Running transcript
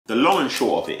the long and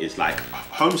short of it is like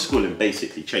homeschooling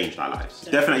basically changed our lives.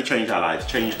 Definitely changed our lives,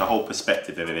 changed the whole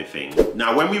perspective of everything.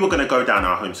 Now, when we were going to go down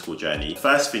our homeschool journey,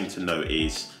 first thing to note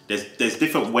is there's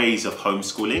different ways of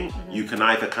homeschooling. You can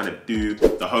either kind of do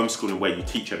the homeschooling where you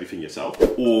teach everything yourself,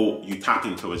 or you tap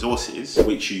into resources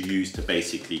which you use to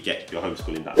basically get your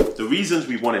homeschooling done. The reasons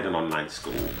we wanted an online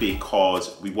school,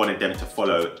 because we wanted them to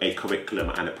follow a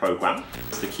curriculum and a program.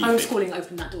 That's the key Homeschooling thing.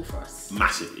 opened that door for us.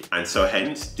 Massively. And so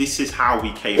hence, this is how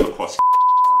we came across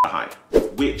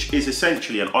InterHigh, which is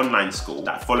essentially an online school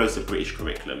that follows the British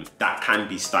curriculum that can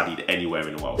be studied anywhere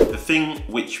in the world. The thing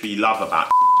which we love about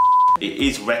it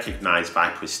is recognized by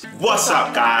prestige. What's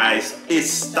up, guys?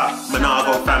 It's the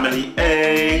Manago family.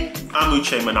 Hey, I'm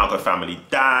Uche Manago family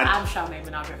dad. I'm Charmaine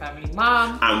Manago family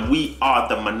mom. And we are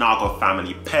the Manago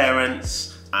family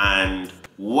parents. And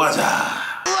what's up?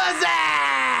 What's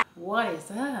up? What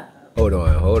is up? Hold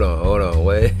on,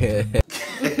 wait.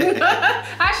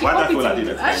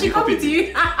 Actually copied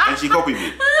you. And she copied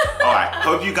me. Alright,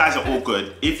 hope you guys are all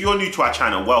good. If you're new to our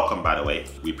channel, welcome, by the way.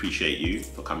 We appreciate you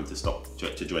for coming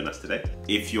to join us today.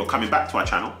 If you're coming back to our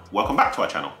channel, welcome back to our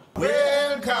channel.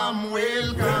 Welcome.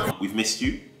 We've missed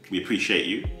you. We appreciate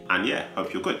you. And yeah,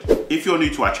 hope you're good. If you're new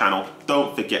to our channel,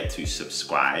 don't forget to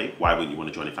subscribe. Why wouldn't you want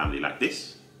to join a family like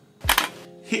this?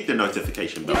 Hit the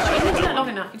notification bell. You didn't do that long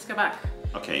enough. Let's go back.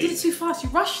 Okay. You did it too fast. You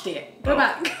rushed it. Go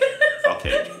back.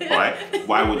 Okay. All right.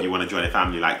 Why wouldn't you want to join a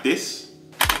family like this?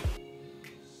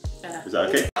 Is that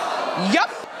okay? Yup.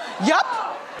 Yes.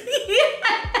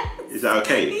 Is that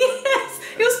okay? Yes.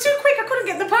 It was too quick. I couldn't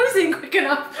get the posing quick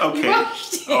enough. Okay. You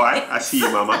rushed it. All right. I see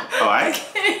you, mama. All right.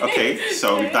 Okay.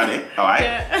 So we've done it. All right.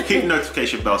 Yeah. Hit the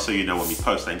notification bell so you know when we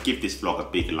post, and give this vlog a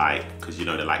big like, because you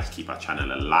know the likes keep our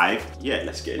channel alive. Yeah,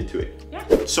 let's get into it.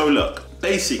 Yeah. So look,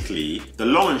 basically, the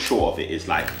long and short of it is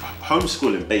like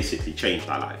homeschooling basically changed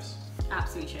our lives.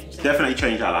 Absolutely changed it. Definitely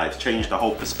changed our lives, changed the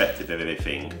whole perspective of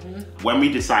everything. When we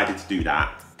decided to do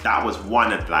that, that was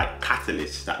one of like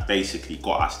catalysts that basically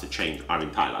got us to change our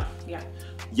entire life. Yeah.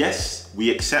 Yes,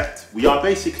 we are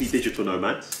basically digital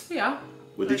nomads. Yeah.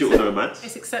 We're digital nomads.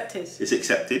 It's accepted. It's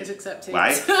accepted. It's accepted.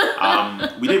 Right?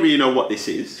 We didn't really know what this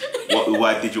is, what the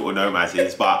word digital nomads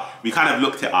is, but we kind of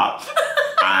looked it up.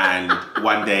 And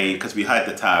one day, because we heard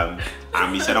the term,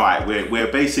 and we said, all right,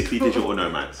 we're basically digital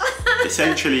nomads.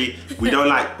 Essentially, we don't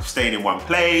like staying in one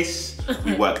place,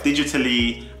 we work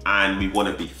digitally, and we want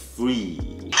to be free.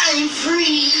 I'm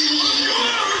free.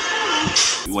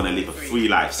 We want to live a free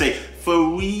life. Say,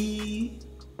 free.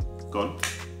 Go on.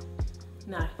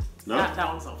 No. No? That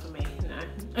one's not for me. No.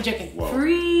 I'm joking. Whoa.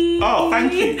 Free. Oh,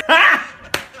 thank you.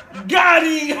 Got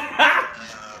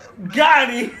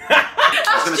him.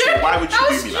 I was going to say, why would you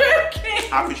do me like joking. that?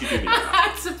 How could you do me like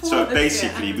that? Support So us,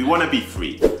 basically, yeah. we want to be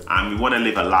free, and we want to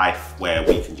live a life where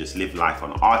we can just live life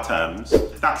on our terms.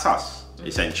 That's us,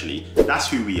 essentially. That's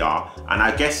who we are. And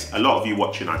I guess a lot of you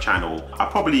watching our channel are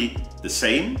probably the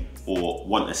same or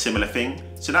want a similar thing.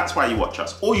 So that's why you watch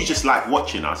us. Or you just like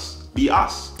watching us be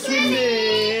us.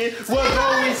 Swimming. We're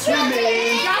going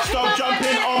swimming. Stop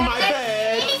jumping on my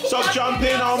bed. Stop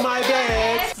jumping on my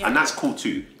bed. And that's cool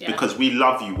too, Yeah. because we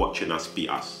love you watching us be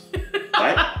us.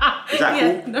 Right? Is that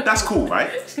Yeah, cool? no. That's cool,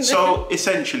 right? So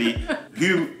essentially,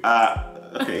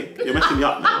 okay, you're messing me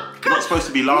up now. You're not supposed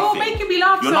to be laughing. You're making me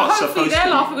laugh, You're so not hopefully supposed they're to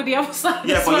be. laughing on the other side.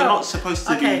 Yeah, as but you're well. not supposed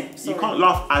to Okay, be. sorry. You can't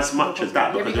laugh as much as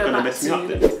that, Let because me you're go gonna back mess me up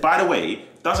to- then. By the way,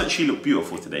 doesn't she look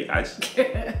beautiful today, guys?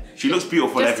 She looks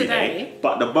beautiful Just every day. today?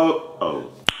 But the bow.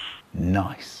 Oh,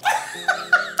 Nice.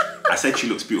 I said she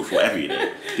looks beautiful every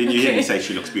day. Didn't you hear me say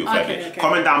she looks beautiful every day? Okay.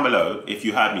 Comment down below if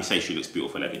you heard me say she looks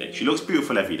beautiful every day. She looks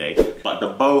beautiful every day, but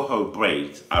the boho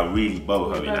braids are really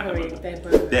bohoing at the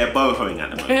moment. They're bohoing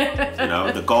at the moment. You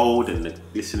know, the gold and the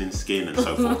glistening skin and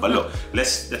so forth. But look,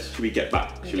 should we get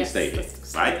back? Should we stay here?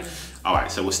 let's Right? stay. All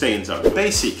right, so we'll stay in zone.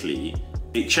 Basically,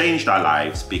 it changed our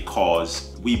lives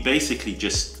because we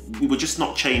were just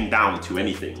not chained down to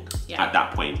anything at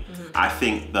that point. I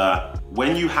think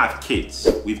when you have kids,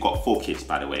 we've got 4 kids,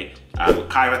 by the way.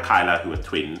 Kyla, who are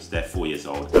twins, they're 4 years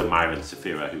old, and Myra and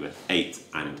Safira, who are 8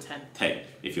 and 10,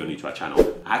 if you're new to our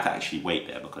channel. I had to actually wait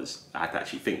there because I had to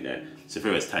actually think that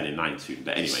Safira's turning 9 soon,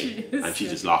 but anyway, and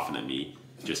she's just laughing at me,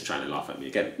 just trying to laugh at me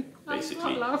again,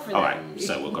 basically. I'm not laughing All at right, you.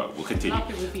 so we'll continue.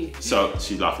 Laughing with you. So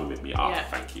she's laughing with me. Yeah.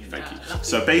 Thank you. Yeah,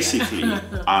 So basically,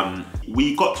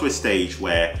 we got to a stage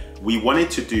where we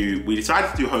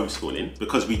decided to do homeschooling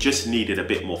because we just needed a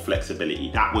bit more flexibility.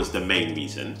 That was the main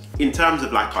reason. In terms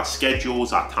of like our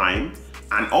schedules, our time,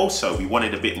 and also we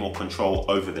wanted a bit more control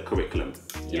over the curriculum.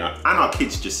 You know, and our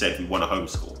kids just said we want to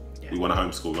homeschool. Yeah. We want to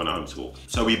homeschool, we want to homeschool.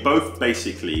 So we both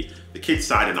basically, the kids'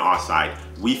 side and our side,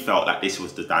 we felt that this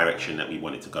was the direction that we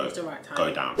wanted to go,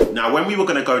 go down. Now, when we were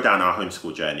going to go down our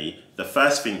homeschool journey, the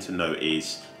first thing to note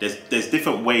is there's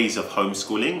different ways of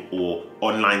homeschooling or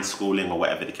online schooling or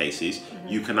whatever the case is.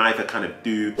 You can either kind of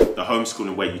do the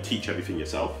homeschooling where you teach everything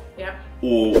yourself,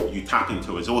 or you tap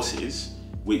into resources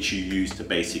which you use to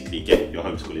basically get your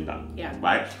homeschooling done.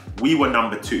 Right? We were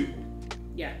number 2.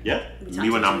 We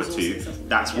were number 2.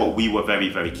 That's what we were very,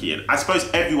 very key in. I suppose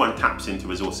everyone taps into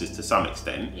resources to some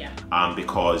extent,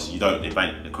 because you don't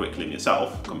invent the curriculum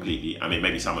yourself completely. I mean,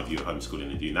 maybe some of you are homeschooling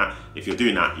and doing that. If you're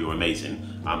doing that, you're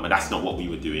amazing. But that's not what we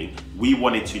were doing. We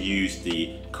wanted to use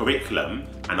the curriculum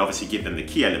and obviously give them the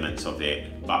key elements of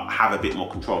it, but have a bit more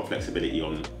control and flexibility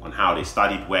on how they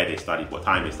studied, where they studied, what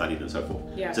time they studied, and so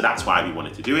forth. So that's why we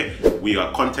wanted to do it. We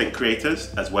are content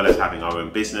creators as well as having our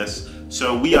own business.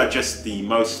 So we are just the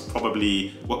most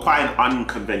probably, we're quite an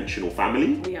unconventional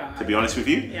family, to be honest with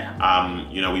you.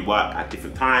 You know, we work at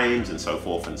different times and so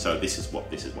forth, and so this is what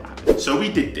happened. So we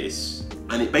did this,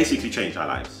 and it basically changed our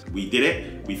lives. We did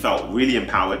it, we felt really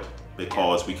empowered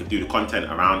because we could do the content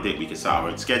around it, we could set our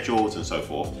own schedules and so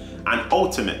forth. And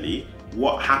ultimately,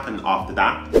 what happened after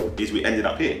that is we ended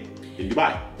up here in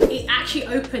Dubai. It actually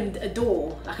opened a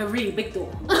door, like a really big door.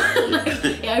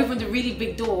 It opened a really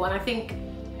big door, and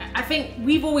I think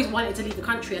we've always wanted to leave the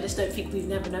country. I just don't think we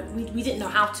didn't know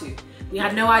how to. We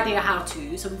had no idea how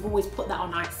to, so we've always put that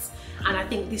on ice. And I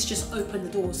think this just opened the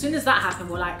door. As soon as that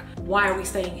happened, we're like, why are we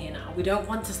staying here now? We don't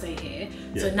want to stay here.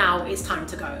 So now it's time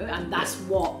to go. And that's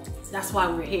why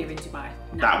we're here in Dubai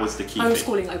now. That was the key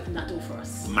Homeschooling thing. Opened that door for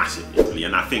us. Massively.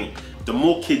 And I think the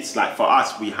more kids, like for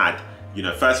us, we had, you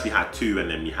know, first we had 2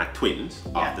 and then we had twins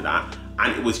after that.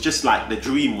 And it was just like the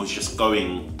dream was just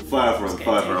going further and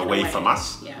further away from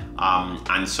us.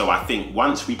 And so I think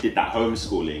once we did that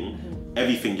homeschooling,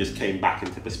 everything just came back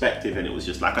into perspective, and it was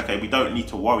just like, okay, we don't need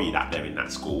to worry that they're in that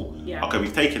school. Okay,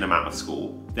 we've taken them out of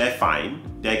school. They're fine.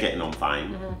 They're getting on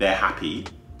fine. They're happy.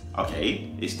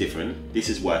 Okay, it's different. This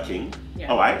is working.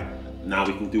 All right. Now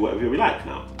we can do whatever we like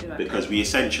now. Because we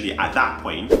essentially, at that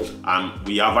point,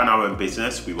 we run our own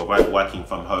business. We were working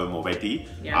from home already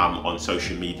on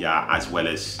social media as well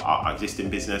as our existing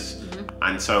business.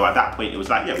 And so at that point, it was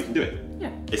like, yeah, we can do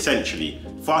it. Essentially,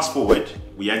 fast forward,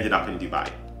 we ended up in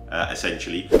Dubai.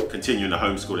 Essentially, continuing the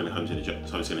homeschooling and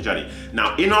homeschooling journey.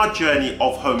 Now, in our journey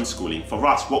of homeschooling, for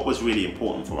us, what was really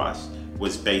important for us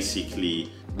was basically,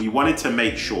 we wanted to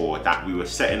make sure that we were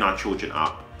setting our children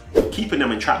up, keeping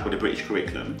them in track with the British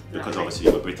curriculum, because obviously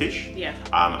we're British,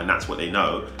 and that's what they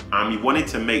know. And we wanted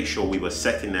to make sure we were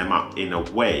setting them up in a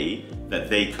way that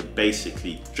they could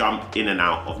basically jump in and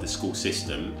out of the school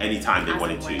system anytime they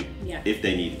wanted to, if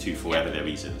they needed to, for whatever their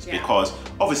reasons. Because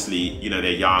obviously, you know,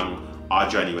 they're young, our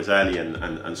journey was early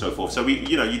and so forth. So we,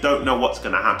 you know, you don't know what's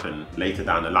gonna happen later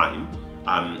down the line.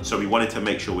 So we wanted to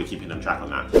make sure we're keeping them track on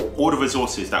that. All the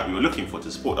resources that we were looking for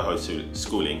to support the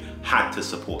homeschooling had to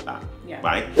support that,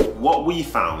 right? What we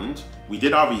found, we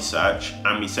did our research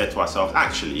and we said to ourselves,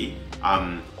 actually,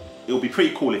 it would be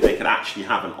pretty cool if they could actually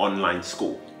have an online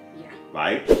school,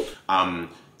 right?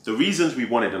 The reasons we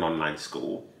wanted an online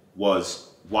school was,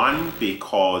 one,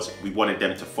 because we wanted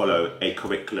them to follow a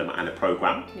curriculum and a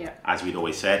program, as we'd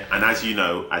always said. And as you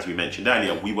know, as we mentioned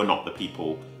earlier, we were not the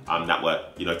people that were,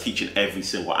 you know, teaching every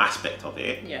single aspect of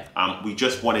it. We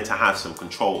just wanted to have some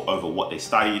control over what they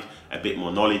studied, a bit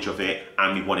more knowledge of it,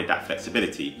 and we wanted that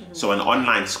flexibility. So an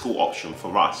online school option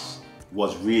for us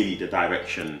was really the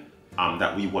direction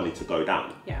that we wanted to go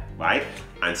down, right?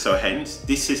 And so hence,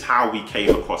 this is how we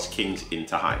came across King's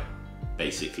InterHigh,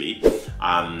 basically.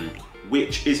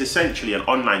 Which is essentially an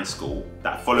online school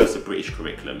that follows the British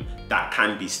curriculum that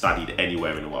can be studied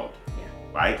anywhere in the world,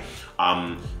 right?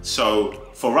 So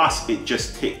for us, it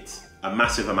just ticked a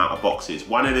massive amount of boxes.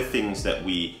 One of the things that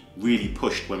we really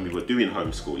pushed when we were doing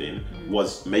homeschooling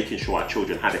was making sure our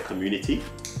children had a community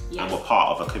and were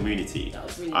part of a community. That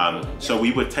was really important, so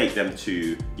we would take them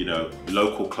to, you know,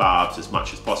 local clubs as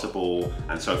much as possible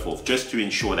and so forth, just to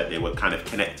ensure that they were kind of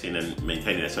connecting and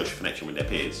maintaining a social connection with their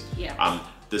peers.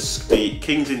 The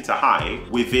King's InterHigh,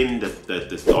 within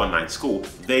the online school,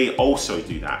 they also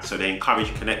do that. So they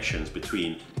encourage connections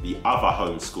between the other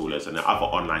homeschoolers and the other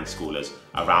online schoolers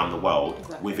around the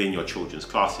world within your children's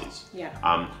classes.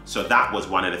 So that was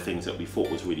one of the things that we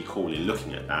thought was really cool in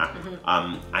looking at that.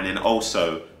 And then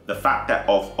also the fact that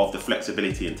of the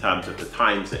flexibility in terms of the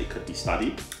times that it could be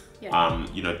studied.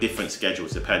 you know, different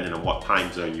schedules depending on what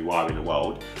time zone you are in the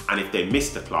world. And if they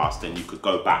missed a class, then you could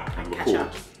go back and record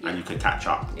and you could catch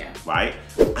up, right?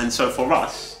 And so for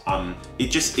us, it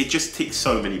just ticks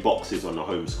so many boxes on the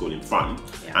homeschooling front,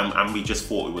 and we just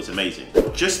thought it was amazing.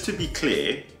 Just to be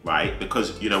clear, right,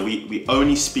 because, you know, we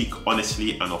only speak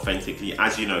honestly and authentically.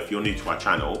 As you know, if you're new to our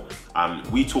channel,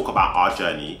 we talk about our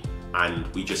journey and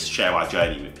we just share our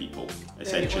journey with people,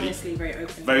 essentially.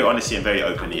 Very honestly and very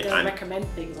openly. We don't recommend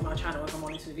things on our channel, if I'm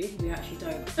honest with you. We actually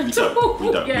don't.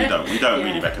 We don't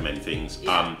really recommend things.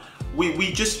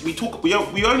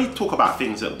 We only talk about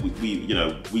things that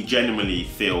we genuinely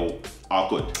feel are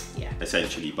good,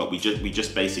 essentially. But we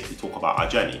just basically talk about our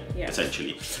journey,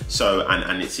 essentially. So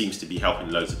and it seems to be helping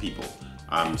loads of people.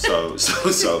 So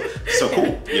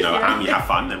cool, you know, and we have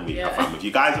fun, and we have fun with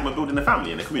you guys, and we're building a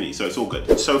family and a community, so it's all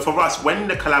good. So for us, when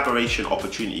the collaboration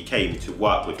opportunity came to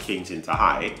work with Kings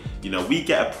InterHigh, you know, we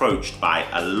get approached by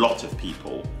a lot of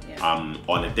people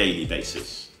on a daily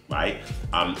basis, right?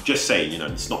 Just saying, you know,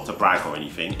 it's not to brag or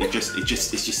anything. It is,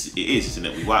 isn't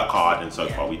it? We work hard, and so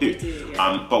far we do.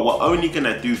 But we're only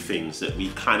gonna do things that we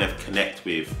kind of connect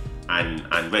with and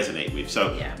resonate with.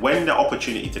 So when the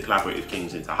opportunity to collaborate with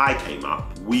Kings InterHigh came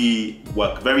up, we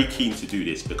were very keen to do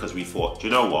this because we thought, do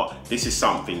you know what, this is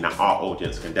something that our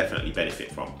audience can definitely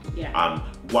benefit from.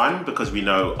 One, because we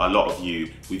know a lot of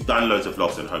you, we've done loads of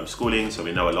vlogs on homeschooling, so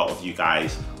we know a lot of you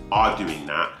guys are doing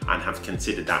that and have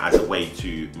considered that as a way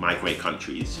to migrate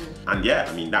countries. And yeah,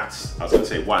 I mean, that's, I was going to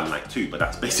say one, like two, but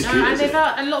that's basically and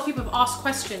a lot of people have asked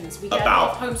questions. We get a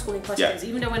lot of homeschooling questions,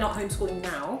 even though we're not homeschooling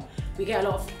now. We get a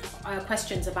lot of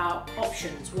questions about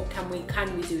options. What can we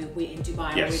do if we're in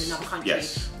Dubai or in another country?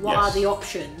 What are the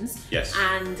options?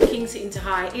 And Kings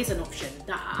InterHigh is an option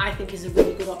that I think is a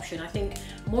really good option. I think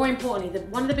more importantly,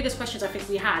 one of the biggest questions I think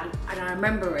we had, and I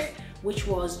remember it, which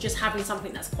was just having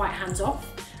something that's quite hands-off.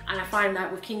 And I find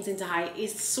that with Kings InterHigh,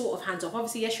 it's sort of hands-off.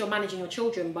 Obviously, yes, you're managing your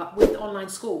children, but with online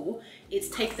school,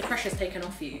 the pressure's taken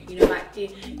off you. You know,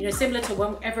 like, similar to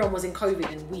when everyone was in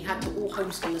COVID and we had to all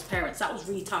homeschool as parents. That was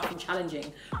really tough and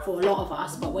challenging for a lot of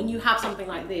us. But when you have something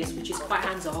like this, which is quite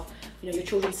hands-off, you know, your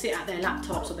children sit at their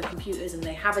laptops or their computers and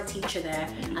they have a teacher there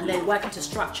and they're working to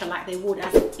structure like they would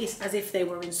as if they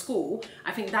were in school.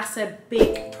 I think that's a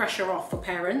big pressure off for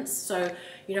parents. So,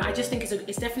 you know, I just think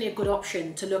it's definitely a good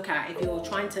option to look at if you're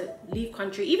trying to leave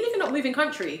country, even if you're not moving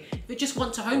country, if you just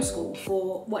want to homeschool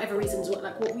for whatever reasons,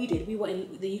 like what we did. We were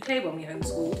in the UK when we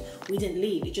homeschooled. We didn't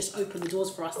leave. It just opened the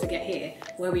doors for us to get here,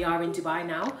 where we are in Dubai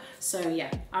now. So yeah,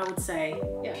 I would say,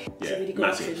 it's a really good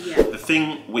option. The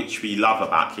thing which we love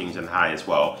about Kings InterHigh as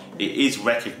well, it is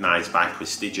recognised by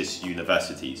prestigious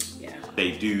universities.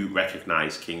 They do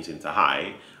recognise Kings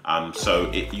InterHigh.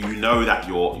 So you know that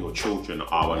your children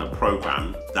are on a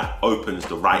program that opens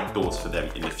the right doors for them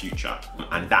in the future,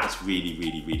 and that's really,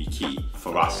 really, really key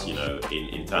for us, you know,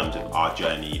 in terms of our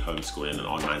journey, homeschooling and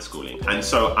online schooling. And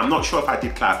so I'm not sure if I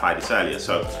did clarify this earlier.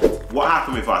 So what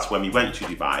happened with us when we went to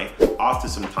Dubai, after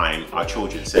some time, our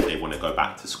children said they want to go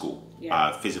back to school,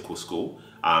 physical school,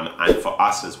 and for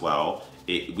us as well,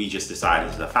 we just decided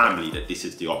as a family that this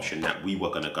is the option that we were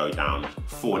going to go down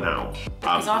for now.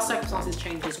 Because our circumstances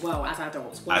changed as well as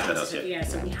adults.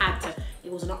 So we had to,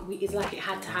 it's like it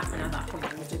had to happen at that point.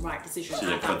 It was the right decision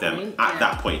for them at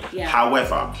that point.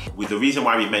 However, with the reason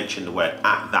why we mentioned the word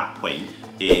at that point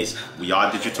is we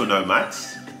are digital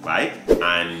nomads. Right?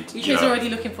 And Uchi's already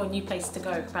looking for a new place to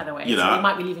go, by the way. You know, so we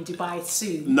might be leaving Dubai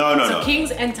soon. No. Kings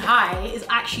InterHigh is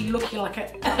actually looking like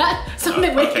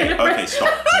something we're Okay, stop!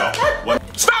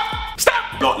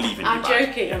 Not leaving Dubai. I'm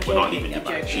joking. We're not leaving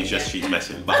Dubai. She's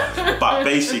messing. But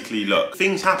basically, look,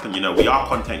 things happen. You know, we are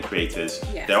content creators.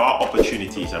 There are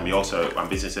opportunities, and we also run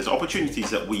businesses.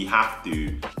 Opportunities that we have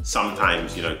to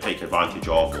sometimes, you know, take advantage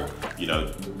of, or, you know,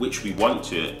 which we want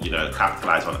to, you know,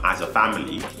 capitalize on as a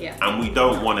family. And we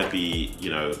don't want to be, you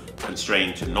know,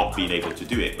 constrained to not being able to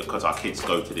do it because our kids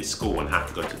go to this school and have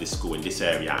to go to this school in this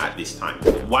area at this time.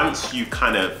 Once you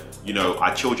kind of, you know,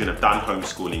 our children have done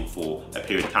homeschooling for a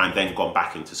period of time, then gone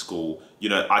back into school, you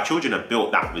know, our children have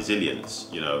built that resilience,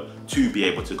 you know, to be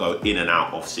able to go in and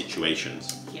out of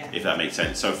situations, if that makes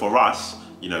sense. So for us,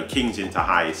 you know, Kings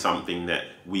InterHigh is something that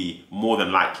we more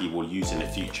than likely will use in the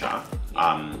future.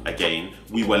 Again,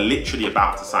 we were literally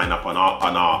about to sign up on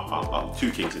our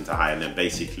to Kings InterHigh, and then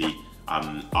basically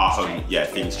our home,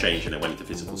 things changed and it went into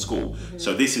physical school.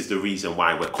 So this is the reason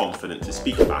why we're confident to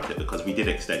speak about it, because we did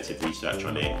extensive research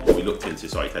on it. We looked into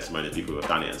testimonies of people who have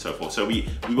done it and so forth. So we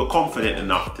were confident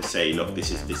enough to say, look, this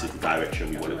is the direction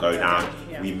we want to go down.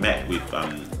 We met with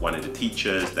one of the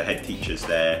teachers, the head teachers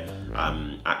there,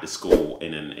 at the school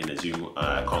in a Zoom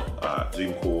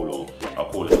Zoom call or a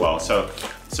call as well.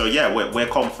 So yeah, we're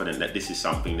confident that this is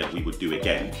something that we would do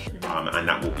again, and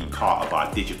that will be part of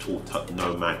our digital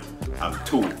nomad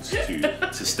tools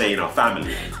to stay in our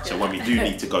family. So when we do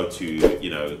need to go to, you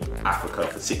know, Africa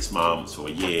for 6 months or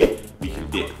a year, we can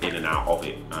dip in and out of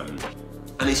it.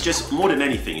 And it's just, more than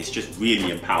anything, it's just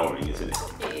really empowering, isn't it?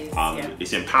 It is,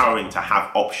 It's empowering to have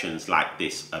options like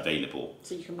this available.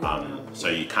 So you can move around. So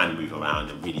you can move around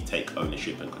and really take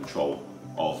ownership and control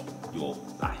of your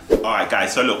life. All right,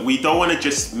 guys, so look, we don't want to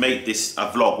just make this a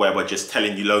vlog where we're just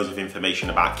telling you loads of information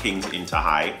about King's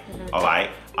InterHigh, all right?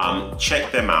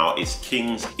 Check them out. It's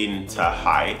King's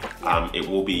InterHigh. It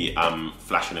will be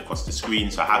flashing across the screen,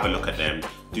 so have a look at them.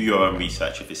 Do your own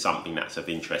research if it's something that's of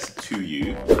interest to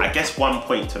you. I guess one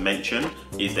point to mention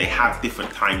is they have different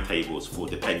timetables for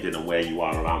depending on where you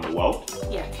are around the world.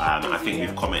 Yeah. I think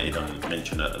we've commented on,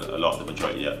 mentioned a lot of the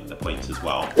majority of the points as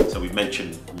well. So we've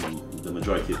mentioned the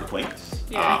majority of the points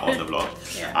on the vlog.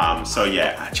 Yeah. So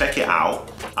yeah, check it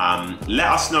out. Let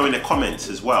us know in the comments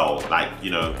as well, like, you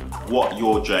know, what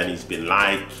your journey's been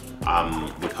like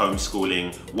with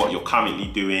homeschooling, what you're currently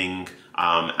doing,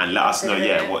 and let us know,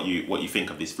 what you think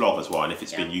of this vlog as well, and if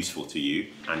it's been useful to you.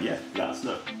 And yeah, let us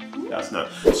know. Let us know.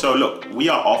 So look, we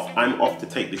are off. I'm off to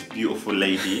take this beautiful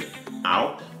lady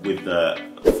out with the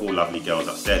 4 lovely girls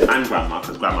upstairs and grandma,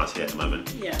 because grandma's here at the moment,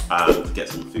 to get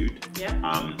some food.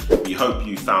 We hope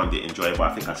you found it enjoyable.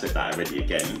 I think I said that already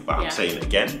again, but I'm saying it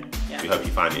again. We hope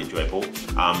you find it enjoyable.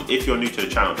 If you're new to the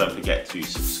channel, don't forget to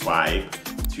subscribe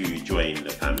to join the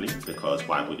family, because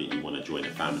why wouldn't you want to join a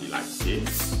family like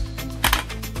this?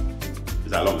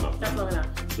 Is that long enough? That's long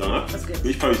enough. Long enough? That's good.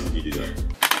 Which pose did you do though?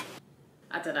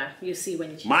 I don't know. You'll see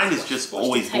when you. Mine is just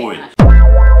always boring.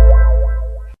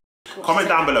 Comment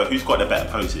down below who's got the better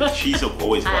poses. She's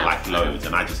always got like loads,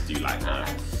 and I just do like, I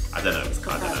don't know.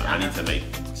 I need to make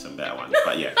some better ones.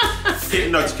 But yeah, hit the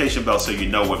notification bell so you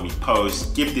know when we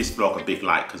post. Give this vlog a big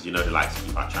like, because you know the likes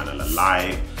keep our channel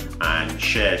alive. And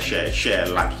share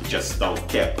like you just don't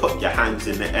care. Put your hands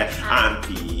in the air and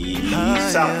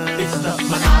peace out.